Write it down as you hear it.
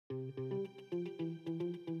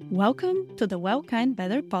Welcome to the Well Kind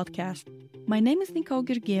Better podcast. My name is Nicole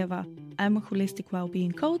Georgieva. I'm a holistic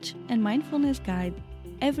well-being coach and mindfulness guide.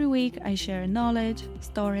 Every week, I share knowledge,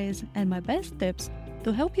 stories, and my best tips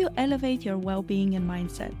to help you elevate your well-being and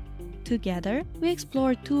mindset. Together, we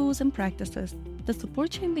explore tools and practices that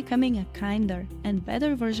support you in becoming a kinder and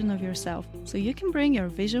better version of yourself so you can bring your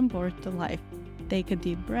vision board to life. Take a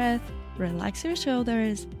deep breath, relax your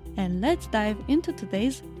shoulders, and let's dive into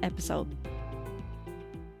today's episode.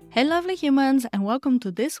 Hey lovely humans, and welcome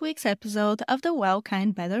to this week's episode of the Well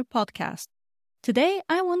Kind Better podcast. Today,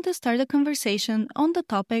 I want to start a conversation on the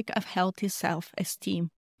topic of healthy self-esteem.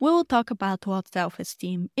 We will talk about what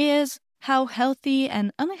self-esteem is, how healthy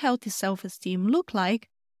and unhealthy self-esteem look like,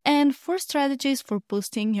 and 4 strategies for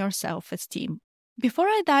boosting your self-esteem. Before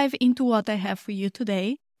I dive into what I have for you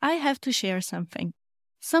today, I have to share something.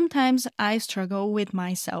 Sometimes I struggle with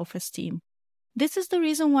my self-esteem. This is the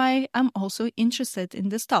reason why I'm also interested in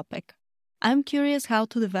this topic. I'm curious how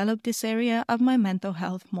to develop this area of my mental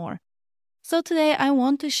health more. So today I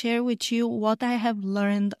want to share with you what I have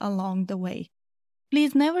learned along the way.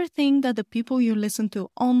 Please never think that the people you listen to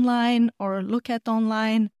online or look at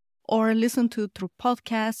online or listen to through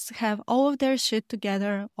podcasts have all of their shit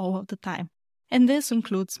together all of the time. And this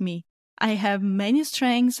includes me. I have many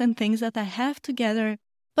strengths and things that I have together,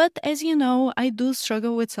 but as you know, I do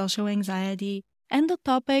struggle with social anxiety, and the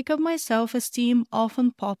topic of my self-esteem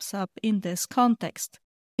often pops up in this context.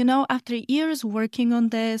 After years working on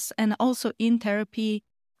this and also in therapy,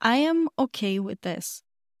 I am okay with this.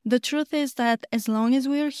 The truth is that as long as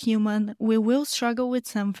we are human, we will struggle with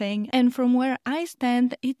something, and from where I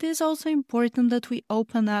stand, it is also important that we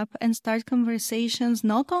open up and start conversations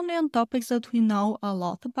not only on topics that we know a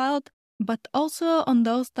lot about, but also on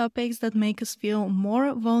those topics that make us feel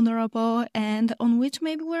more vulnerable and on which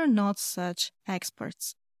maybe we're not such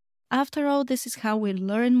experts. After all, this is how we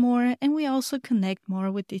learn more and we also connect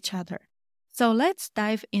more with each other. So let's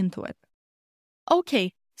dive into it.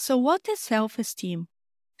 Okay, so what is self-esteem?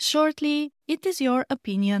 Shortly, it is your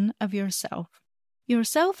opinion of yourself. Your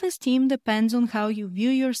self-esteem depends on how you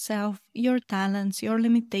view yourself, your talents, your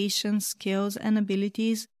limitations, skills, and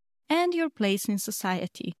abilities, and your place in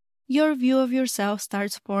society. Your view of yourself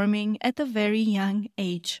starts forming at a very young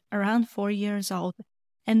age, around 4 years old,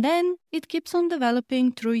 and then it keeps on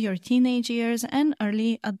developing through your teenage years and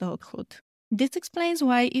early adulthood. This explains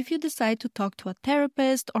why if you decide to talk to a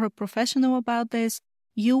therapist or a professional about this,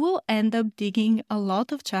 you will end up digging a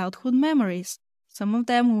lot of childhood memories. Some of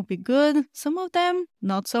them will be good, some of them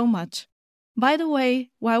not so much. By the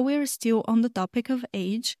way, while we're still on the topic of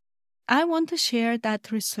age, I want to share that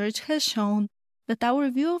research has shown that our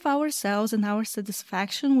view of ourselves and our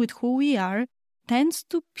satisfaction with who we are tends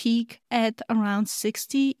to peak at around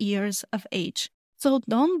 60 years of age. So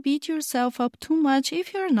don't beat yourself up too much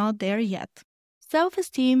if you're not there yet.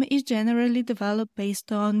 Self-esteem is generally developed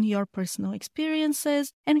based on your personal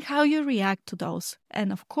experiences and how you react to those,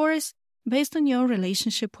 and of course, based on your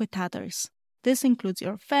relationship with others. This includes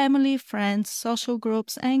your family, friends, social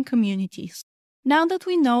groups, and communities. Now that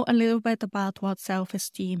we know a little bit about what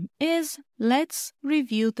self-esteem is, let's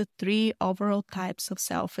review the 3 overall types of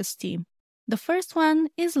self-esteem. The first one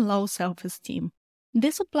is low self-esteem.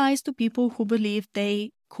 This applies to people who believe they,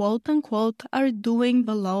 quote-unquote, are doing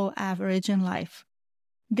below average in life.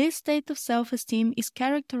 This state of self-esteem is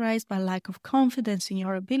characterized by lack of confidence in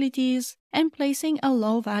your abilities and placing a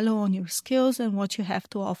low value on your skills and what you have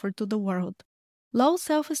to offer to the world. Low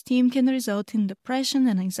self-esteem can result in depression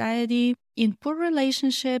and anxiety, in poor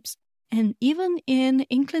relationships, and even in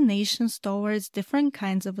inclinations towards different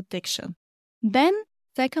kinds of addiction. Then,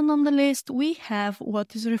 second on the list, we have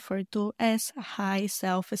what is referred to as high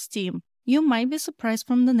self-esteem. You might be surprised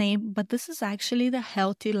from the name, but this is actually the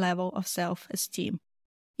healthy level of self-esteem.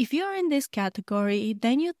 If you are in this category,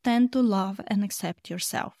 then you tend to love and accept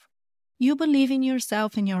yourself. You believe in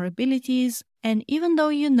yourself and your abilities, and even though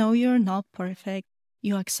you know you're not perfect,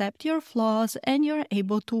 you accept your flaws and you're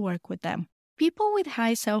able to work with them. People with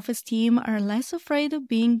high self-esteem are less afraid of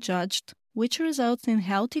being judged, which results in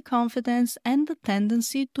healthy confidence and the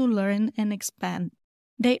tendency to learn and expand.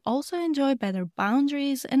 They also enjoy better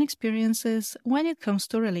boundaries and experiences when it comes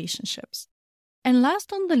to relationships. And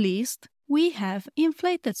last on the list, we have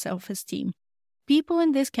inflated self-esteem. People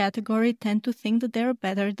in this category tend to think that they're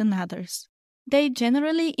better than others. They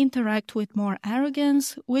generally interact with more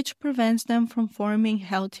arrogance, which prevents them from forming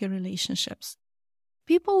healthy relationships.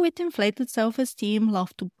 People with inflated self-esteem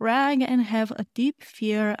love to brag and have a deep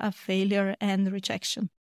fear of failure and rejection.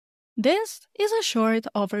 This is a short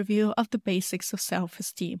overview of the basics of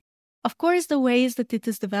self-esteem. Of course, the ways that it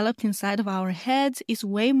is developed inside of our heads is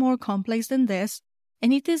way more complex than this,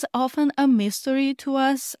 and it is often a mystery to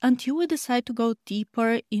us until we decide to go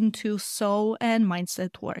deeper into soul and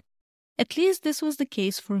mindset work. At least this was the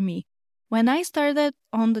case for me. When I started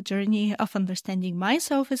on the journey of understanding my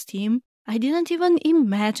self-esteem, I didn't even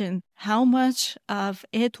imagine how much of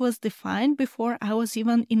it was defined before I was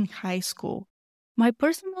even in high school. My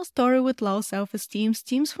personal story with low self-esteem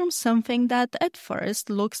stems from something that at first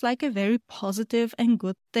looks like a very positive and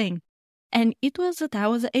good thing. And it was that I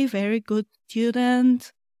was a very good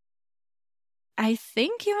student, I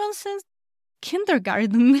think even since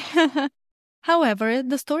kindergarten. However,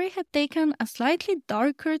 the story had taken a slightly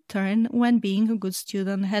darker turn when being a good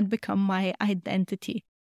student had become my identity.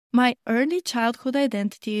 My early childhood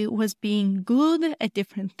identity was being good at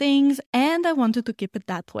different things, and I wanted to keep it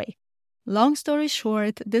that way. Long story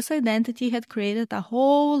short, this identity had created a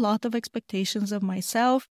whole lot of expectations of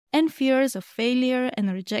myself and fears of failure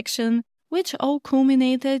and rejection, which all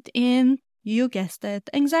culminated in, you guessed it,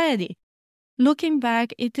 anxiety. Looking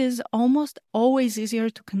back, it is almost always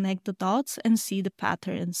easier to connect the dots and see the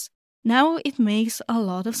patterns. Now it makes a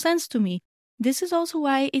lot of sense to me. This is also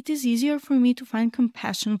why it is easier for me to find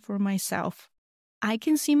compassion for myself. I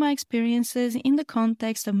can see my experiences in the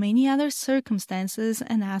context of many other circumstances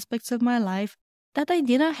and aspects of my life that I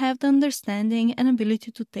didn't have the understanding and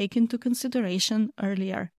ability to take into consideration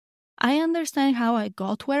earlier. I understand how I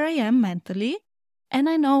got where I am mentally, and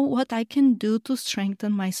I know what I can do to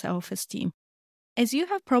strengthen my self-esteem. As you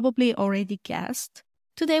have probably already guessed,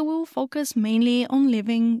 today we will focus mainly on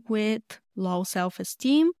living with low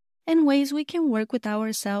self-esteem and ways we can work with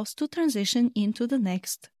ourselves to transition into the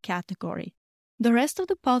next category. The rest of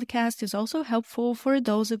the podcast is also helpful for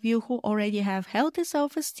those of you who already have healthy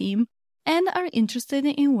self-esteem and are interested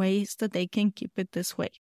in ways that they can keep it this way.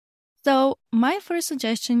 So, my first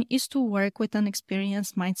suggestion is to work with an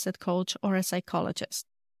experienced mindset coach or a psychologist.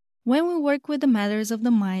 When we work with the matters of the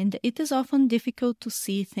mind, it is often difficult to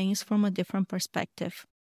see things from a different perspective.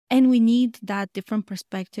 And we need that different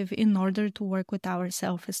perspective in order to work with our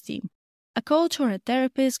self-esteem. A coach or a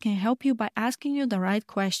therapist can help you by asking you the right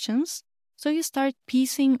questions, so you start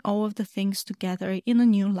piecing all of the things together in a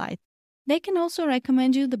new light. They can also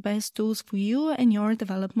recommend you the best tools for you and your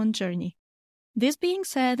development journey. This being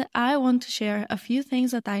said, I want to share a few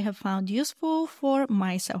things that I have found useful for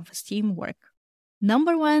my self-esteem work.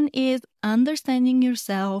 Number one is understanding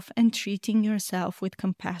yourself and treating yourself with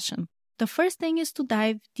compassion. The first thing is to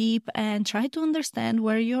dive deep and try to understand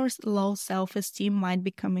where your low self-esteem might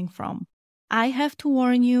be coming from. I have to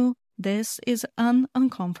warn you, this is an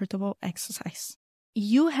uncomfortable exercise.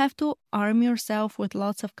 You have to arm yourself with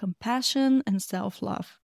lots of compassion and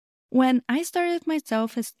self-love. When I started my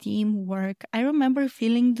self-esteem work, I remember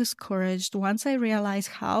feeling discouraged once I realized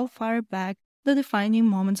how far back the defining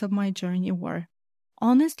moments of my journey were.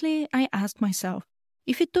 Honestly, I asked myself,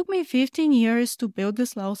 if it took me 15 years to build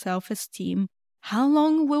this low self-esteem, how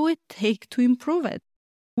long will it take to improve it?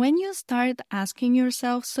 When you start asking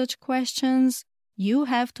yourself such questions, you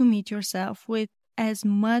have to meet yourself with as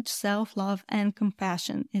much self-love and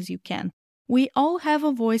compassion as you can. We all have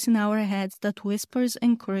a voice in our heads that whispers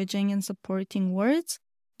encouraging and supporting words,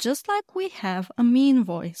 just like we have a mean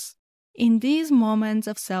voice. In these moments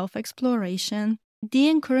of self-exploration, the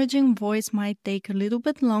encouraging voice might take a little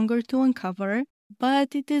bit longer to uncover,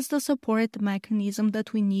 but it is the support mechanism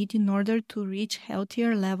that we need in order to reach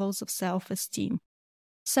healthier levels of self-esteem.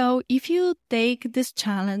 So if you take this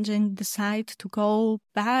challenge and decide to go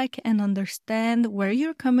back and understand where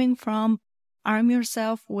you're coming from, arm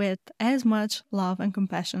yourself with as much love and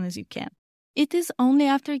compassion as you can. It is only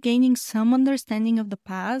after gaining some understanding of the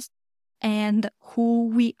past and who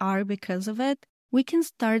we are because of it, we can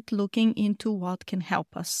start looking into what can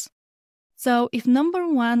help us. So if number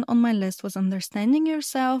one on my list was understanding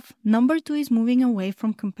yourself, number two is moving away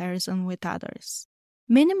from comparison with others.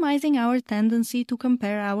 Minimizing our tendency to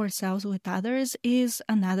compare ourselves with others is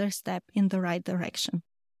another step in the right direction.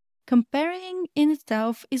 Comparing in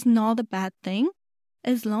itself is not a bad thing,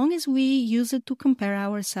 as long as we use it to compare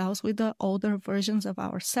ourselves with the older versions of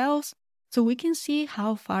ourselves, so we can see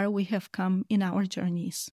how far we have come in our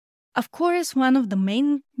journeys. Of course, one of the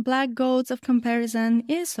main black goats of comparison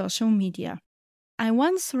is social media. I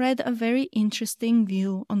once read a very interesting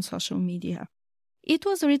view on social media. It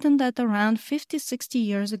was written that around 50-60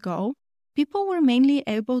 years ago, people were mainly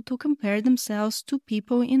able to compare themselves to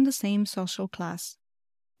people in the same social class.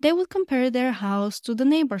 They would compare their house to the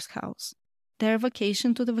neighbor's house, their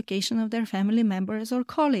vacation to the vacation of their family members or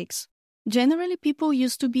colleagues. Generally, people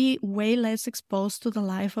used to be way less exposed to the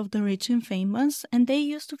life of the rich and famous, and they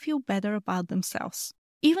used to feel better about themselves.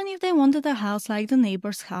 Even if they wanted a house like the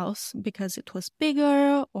neighbor's house because it was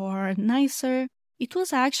bigger or nicer, it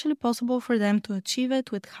was actually possible for them to achieve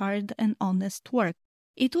it with hard and honest work.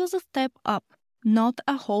 It was a step up, not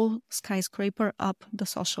a whole skyscraper up the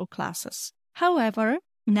social classes. However,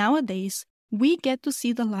 nowadays, we get to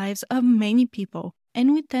see the lives of many people,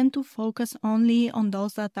 and we tend to focus only on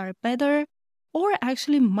those that are better or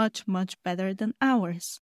actually much, much better than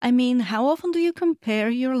ours. I mean, how often do you compare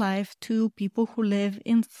your life to people who live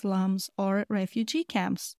in slums or refugee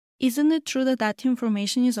camps? Isn't it true that that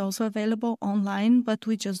information is also available online, but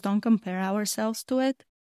we just don't compare ourselves to it?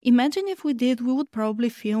 Imagine if we did, we would probably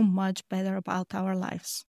feel much better about our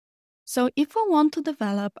lives. So if we want to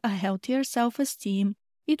develop a healthier self-esteem,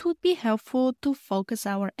 it would be helpful to focus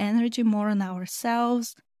our energy more on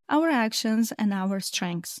ourselves, our actions, and our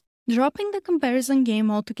strengths. Dropping the comparison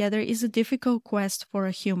game altogether is a difficult quest for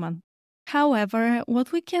a human. However,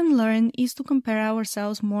 what we can learn is to compare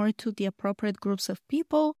ourselves more to the appropriate groups of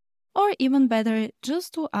people, or even better,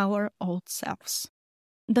 just to our old selves.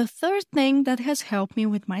 The third thing that has helped me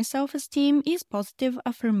with my self-esteem is positive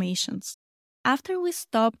affirmations. After we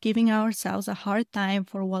stop giving ourselves a hard time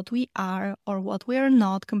for what we are or what we are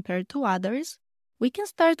not compared to others, we can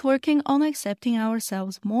start working on accepting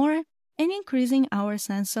ourselves more and increasing our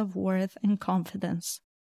sense of worth and confidence.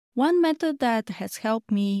 One method that has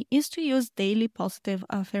helped me is to use daily positive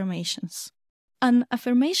affirmations. An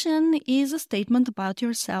affirmation is a statement about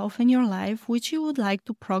yourself and your life which you would like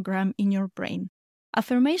to program in your brain.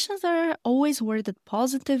 Affirmations are always worded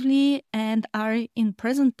positively and are in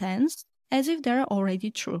present tense as if they're already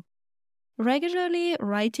true. Regularly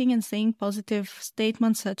writing and saying positive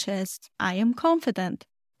statements such as, I am confident,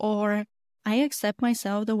 or I accept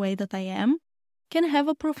myself the way that I am, can have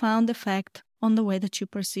a profound effect on the way that you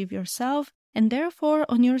perceive yourself and therefore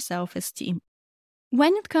on your self-esteem.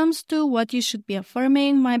 When it comes to what you should be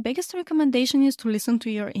affirming, my biggest recommendation is to listen to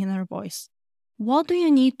your inner voice. What do you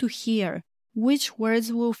need to hear? Which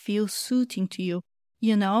words will feel suiting to you?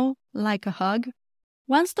 You know, like a hug?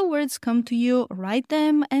 Once the words come to you, write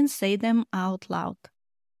them and say them out loud.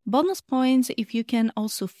 Bonus points if you can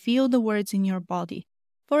also feel the words in your body.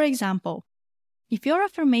 For example, if your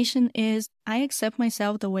affirmation is, I accept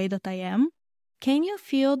myself the way that I am, can you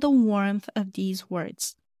feel the warmth of these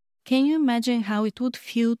words? Can you imagine how it would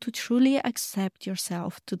feel to truly accept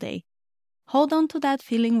yourself today? Hold on to that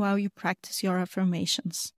feeling while you practice your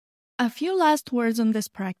affirmations. A few last words on this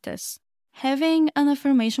practice. Having an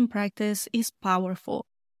affirmation practice is powerful.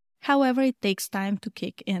 However, it takes time to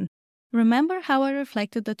kick in. Remember how I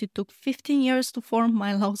reflected that it took 15 years to form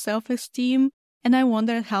my low self-esteem? And I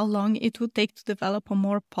wondered how long it would take to develop a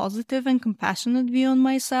more positive and compassionate view on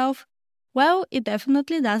myself? Well, it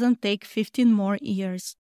definitely doesn't take 15 more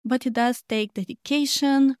years, but it does take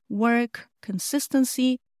dedication, work,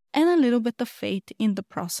 consistency, and a little bit of faith in the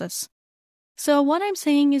process. So what I'm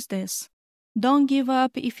saying is this: don't give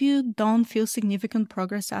up if you don't feel significant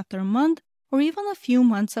progress after a month or even a few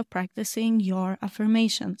months of practicing your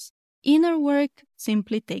affirmations. Inner work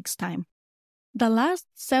simply takes time. The last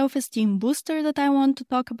self-esteem booster that I want to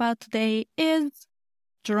talk about today is,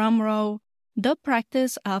 drumroll, the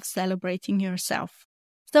practice of celebrating yourself.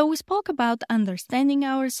 So we spoke about understanding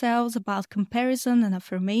ourselves, about comparison and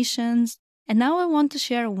affirmations, and now I want to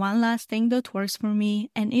share one last thing that works for me,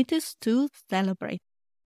 and it is to celebrate.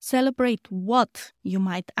 Celebrate what, you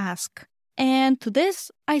might ask? And to this,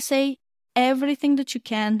 I say everything that you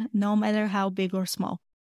can, no matter how big or small.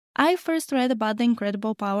 I first read about the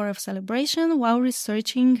incredible power of celebration while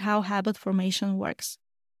researching how habit formation works.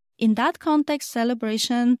 In that context,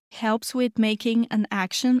 celebration helps with making an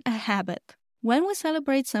action a habit. When we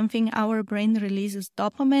celebrate something, our brain releases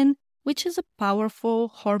dopamine, which is a powerful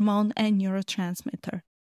hormone and neurotransmitter.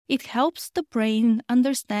 It helps the brain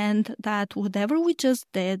understand that whatever we just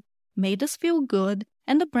did made us feel good,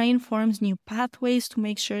 and the brain forms new pathways to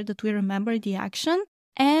make sure that we remember the action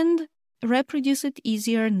and reproduce it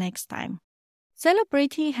easier next time.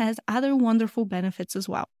 Celebrating has other wonderful benefits as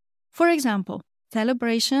well. For example,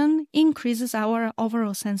 celebration increases our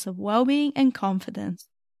overall sense of well-being and confidence.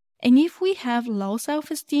 And if we have low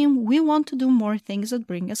self-esteem, we want to do more things that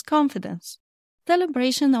bring us confidence.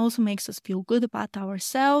 Celebration also makes us feel good about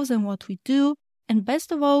ourselves and what we do, and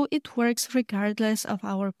best of all, it works regardless of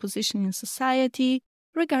our position in society,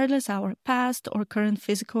 regardless of our past or current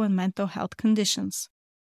physical and mental health conditions.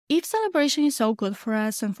 If celebration is so good for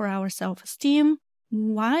us and for our self-esteem,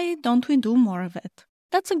 why don't we do more of it?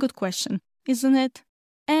 That's a good question, isn't it?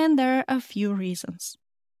 And there are a few reasons.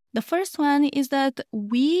 The first one is that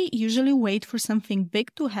we usually wait for something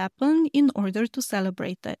big to happen in order to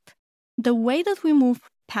celebrate it. The way that we move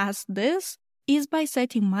past this is by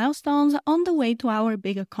setting milestones on the way to our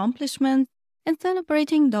big accomplishment and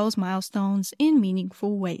celebrating those milestones in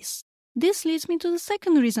meaningful ways. This leads me to the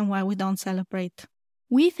second reason why we don't celebrate.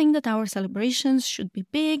 We think that our celebrations should be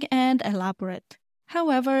big and elaborate.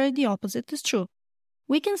 However, the opposite is true.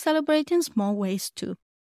 We can celebrate in small ways too.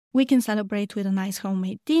 We can celebrate with a nice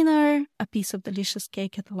homemade dinner, a piece of delicious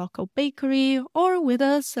cake at a local bakery, or with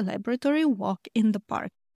a celebratory walk in the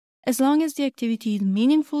park. As long as the activity is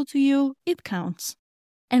meaningful to you, it counts.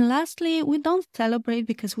 And lastly, we don't celebrate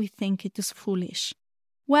because we think it is foolish.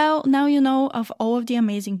 Well, now you know of all of the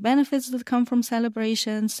amazing benefits that come from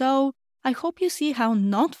celebration, so I hope you see how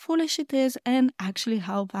not foolish it is and actually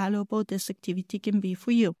how valuable this activity can be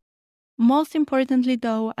for you. Most importantly,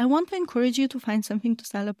 though, I want to encourage you to find something to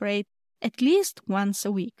celebrate at least once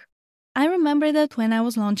a week. I remember that when I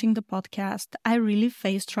was launching the podcast, I really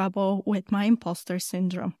faced trouble with my imposter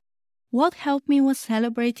syndrome. What helped me was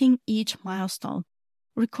celebrating each milestone.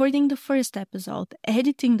 Recording the first episode,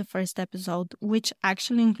 editing the first episode, which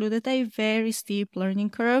actually included a very steep learning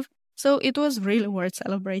curve, so it was really worth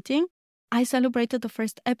celebrating. I celebrated the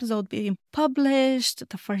first episode being published,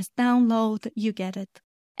 the first download, you get it.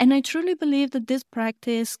 And I truly believe that this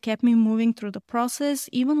practice kept me moving through the process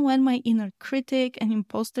even when my inner critic and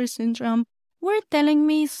imposter syndrome were telling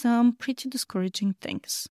me some pretty discouraging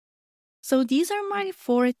things. So these are my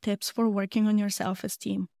 4 tips for working on your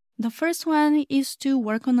self-esteem. The first one is to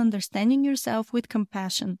work on understanding yourself with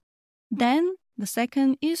compassion. Then, the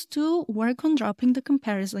second is to work on dropping the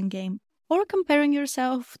comparison game, or comparing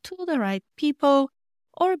yourself to the right people,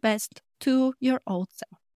 or best, to your old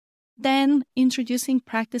self. Then, introducing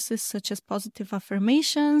practices such as positive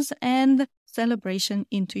affirmations and celebration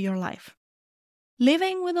into your life.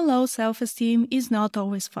 Living with a low self-esteem is not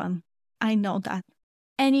always fun. I know that.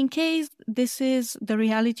 And in case this is the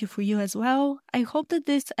reality for you as well, I hope that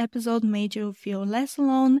this episode made you feel less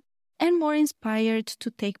alone and more inspired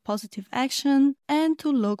to take positive action and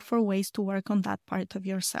to look for ways to work on that part of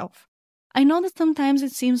yourself. I know that sometimes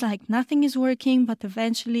it seems like nothing is working, but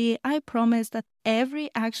eventually I promise that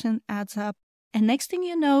every action adds up, and next thing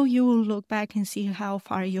you know, you will look back and see how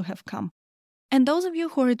far you have come. And those of you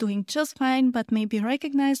who are doing just fine but maybe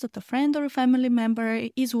recognize that a friend or a family member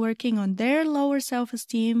is working on their lower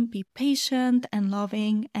self-esteem, be patient and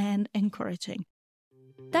loving and encouraging.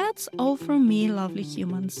 That's all from me, lovely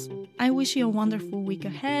humans. I wish you a wonderful week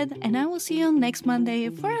ahead, and I will see you next Monday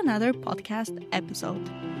for another podcast episode.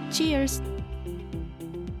 Cheers!